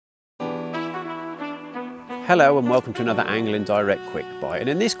Hello and welcome to another Angling Direct Quick Bite, and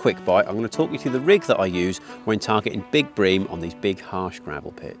in this Quick Bite I'm going to talk you through the rig that I use when targeting big bream on these big harsh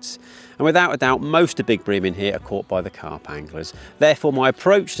gravel pits. And without a doubt most of big bream in here are caught by the carp anglers. Therefore my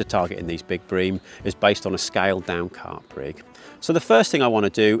approach to targeting these big bream is based on a scaled down carp rig. So the first thing I want to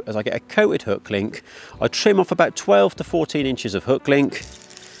do is I get a coated hook link, I trim off about 12 to 14 inches of hook link,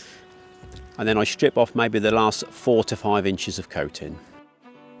 and then I strip off maybe the last 4 to 5 inches of coating.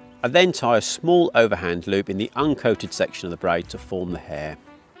 I then tie a small overhand loop in the uncoated section of the braid to form the hair.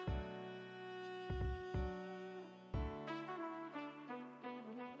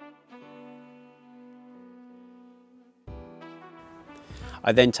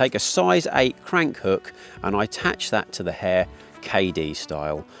 I then take a size 8 crank hook and I attach that to the hair KD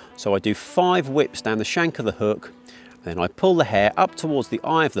style. So I do 5 whips down the shank of the hook, then I pull the hair up towards the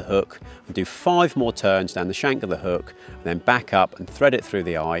eye of the hook and do 5 more turns down the shank of the hook, and then back up and thread it through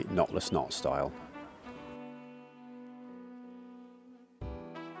the eye, knotless knot style.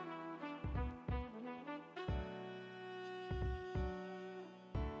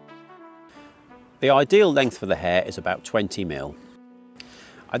 The ideal length for the hair is about 20 mm.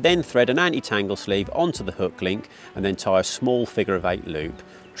 I then thread an anti-tangle sleeve onto the hook link and then tie a small figure of 8 loop.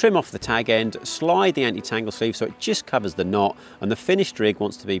 Trim off the tag end, slide the anti-tangle sleeve so it just covers the knot, and the finished rig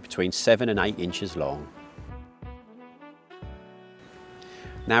wants to be between 7 and 8 inches long.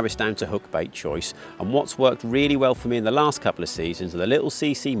 Now it's down to hook bait choice, and what's worked really well for me in the last couple of seasons are the little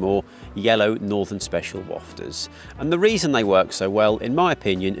CC Moore yellow Northern Special wafters. And the reason they work so well, in my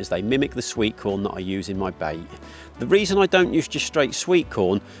opinion, is they mimic the sweet corn that I use in my bait. The reason I don't use just straight sweet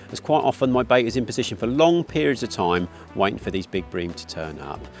corn is quite often my bait is in position for long periods of time waiting for these big bream to turn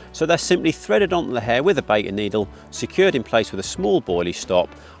up. So they're simply threaded onto the hair with a bait and needle, secured in place with a small boilie stop,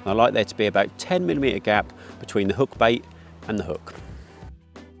 and I like there to be about 10 mm gap between the hook bait and the hook.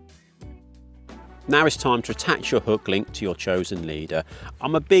 Now it's time to attach your hook link to your chosen leader.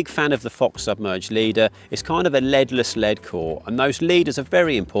 I'm a big fan of the Fox submerged leader. It's kind of a leadless lead core, and those leaders are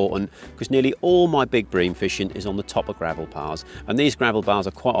very important because nearly all my big bream fishing is on the top of gravel bars, and these gravel bars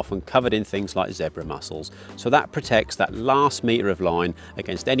are quite often covered in things like zebra mussels, so that protects that last metre of line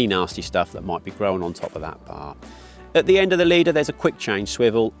against any nasty stuff that might be growing on top of that bar. At the end of the leader there's a quick change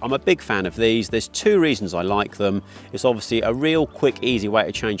swivel. I'm a big fan of these. There's 2 reasons I like them. It's obviously a real quick easy way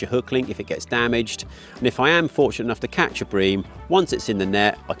to change a hook link if it gets damaged, and if I am fortunate enough to catch a bream, once it's in the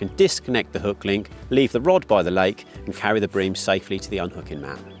net I can disconnect the hook link, leave the rod by the lake and carry the bream safely to the unhooking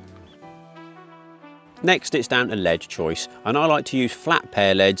mat. Next it's down to lead choice, and I like to use flat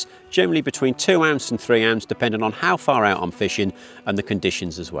pair leads, generally between 2 ounce and 3 ounce depending on how far out I'm fishing and the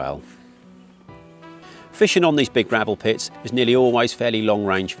conditions as well. Fishing on these big gravel pits is nearly always fairly long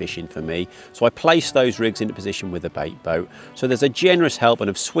range fishing for me, so I place those rigs into position with a bait boat. So there's a generous helping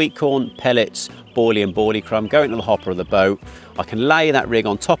of sweet corn, pellets, boilie and boilie crumb going to the hopper of the boat. I can lay that rig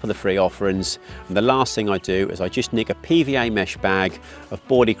on top of the free offerings, and the last thing I do is I just nick a PVA mesh bag of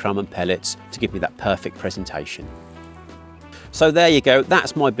boilie crumb and pellets to give me that perfect presentation. So there you go,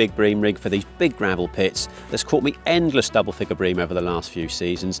 that's my big bream rig for these big gravel pits that's caught me endless double figure bream over the last few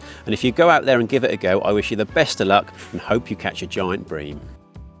seasons, and if you go out there and give it a go I wish you the best of luck and hope you catch a giant bream.